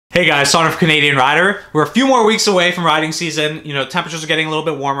Hey guys, Sonduren Fanarredha. We're a few more weeks away from riding season. You know, temperatures are getting a little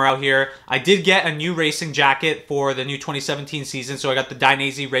bit warmer out here. I did get a new racing jacket for the new 2017 season, so I got the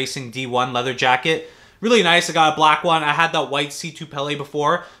Dainese Racing D1 leather jacket. Really nice. I got a black one. I had that white C2 Pele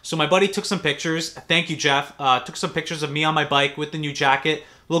before, so my buddy took some pictures. Thank you, Jeff. Took some pictures of me on my bike with the new jacket.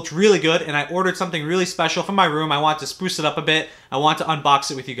 Looked really good, and I ordered something really special for my room. I want to spruce it up a bit. I want to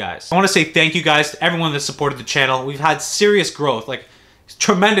unbox it with you guys. I want to say thank you guys to everyone that supported the channel. We've had serious growth, like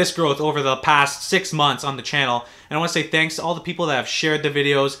tremendous growth over the past 6 months on the channel. And I want to say thanks to all the people that have shared the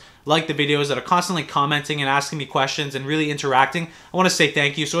videos, liked the videos, that are constantly commenting and asking me questions and really interacting. I want to say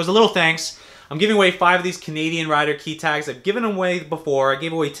thank you. So as a little thanks, I'm giving away 5 of these Canadian Rider key tags. I've given them away before. I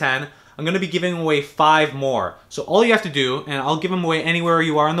gave away 10. I'm going to be giving away 5 more. So all you have to do, and I'll give them away anywhere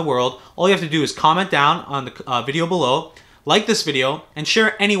you are in the world, all you have to do is comment down on the video below, like this video, and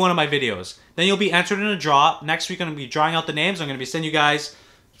share any one of my videos. Then you'll be entered in a draw. Next week I'm going to be drawing out the names. I'm going to be sending you guys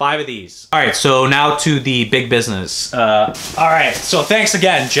 5 of these. Alright, so now to the big business. Alright, so thanks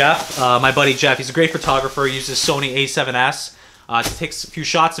again, Jeff. My buddy Jeff, he's a great photographer. He uses Sony A7S to take a few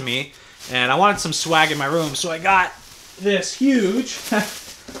shots of me. And I wanted some swag in my room, so I got this huge,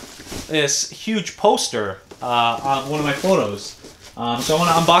 poster on one of my photos. So I want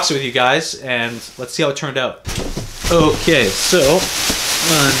to unbox it with you guys, and let's see how it turned out. Okay, so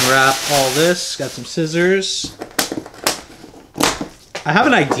unwrap all this. Got some scissors. I have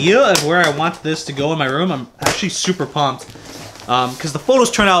an idea of where I want this to go in my room. I'm actually super pumped because the photos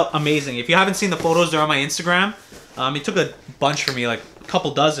turned out amazing. If you haven't seen the photos, they're on my Instagram. He took a bunch for me, like a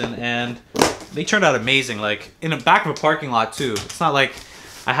couple dozen, and they turned out amazing. Like in the back of a parking lot too. It's not like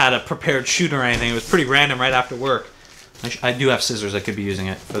I had a prepared shoot or anything. It was pretty random right after work. I do have scissors. I could be using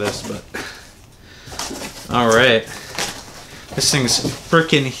it for this, but all right. This thing's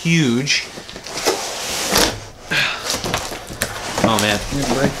freaking huge. Oh man.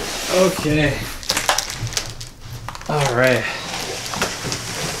 Okay. All right.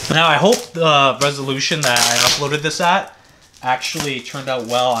 Now I hope the resolution that I uploaded this at actually turned out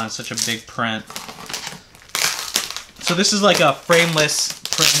well on such a big print. So this is like a frameless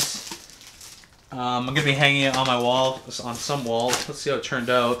print. I'm gonna be hanging it on my wall, on some walls. Let's see how it turned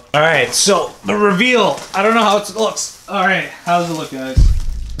out. All right, so the reveal. I don't know how it looks. All right, how does it look, guys?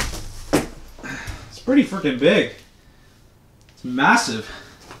 It's pretty freaking big. It's massive.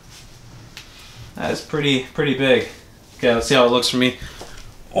 That is pretty big. Okay, let's see how it looks for me.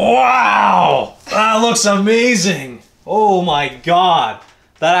 Wow, that looks amazing. Oh my God,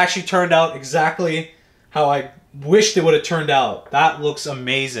 that actually turned out exactly how I wished it would have turned out. That looks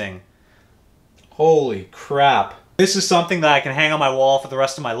amazing. Holy crap. This is something that I can hang on my wall for the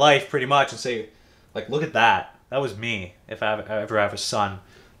rest of my life pretty much and say, like, look at that. That was me if I ever have a son.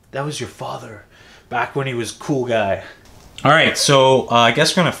 That was your father back when he was a cool guy. All right, so I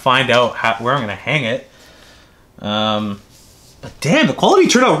guess we're gonna find out where I'm gonna hang it. But damn, the quality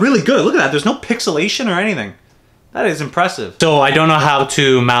turned out really good. Look at that, there's no pixelation or anything. That is impressive. So I don't know how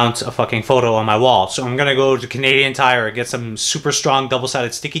to mount a fucking photo on my wall. So I'm gonna go to Canadian Tire and get some super strong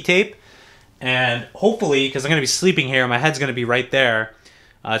double-sided sticky tape. And hopefully, because I'm gonna be sleeping here, my head's gonna be right there.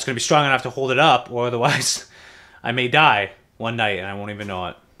 It's gonna be strong enough to hold it up, or otherwise I may die one night and I won't even know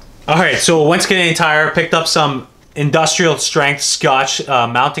it. All right, so went to Canadian Tire, picked up some industrial strength Scotch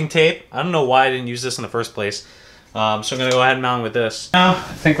mounting tape. I don't know why I didn't use this in the first place. So I'm gonna go ahead and mount with this. Now,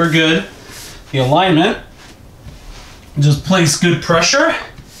 I think we're good. The alignment, just place good pressure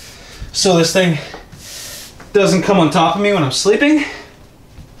so this thing doesn't come on top of me when I'm sleeping.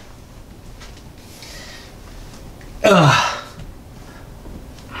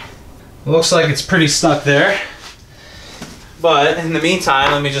 Looks like it's pretty stuck there. But in the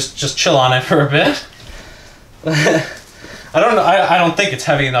meantime, let me just chill on it for a bit. I don't know. I don't think it's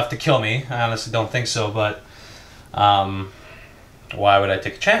heavy enough to kill me. I honestly don't think so. But why would I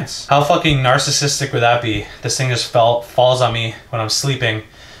take a chance? How fucking narcissistic would that be? This thing just falls on me when I'm sleeping.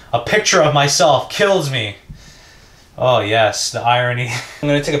 A picture of myself kills me. Oh yes, the irony. I'm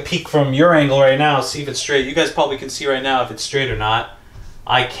gonna take a peek from your angle right now, see if it's straight. You guys probably can see right now if it's straight or not.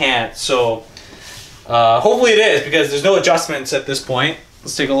 I can't. So hopefully it is, because there's no adjustments at this point.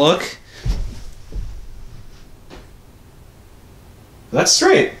 Let's take a look. That's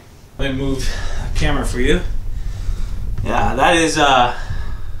straight. Let me move the camera for you. Yeah, that is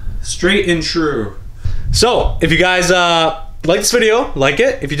straight and true. So, if you guys like this video, like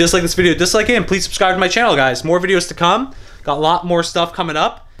it. If you dislike this video, dislike it. And please subscribe to my channel, guys. More videos to come. Got a lot more stuff coming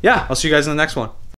up. Yeah, I'll see you guys in the next one.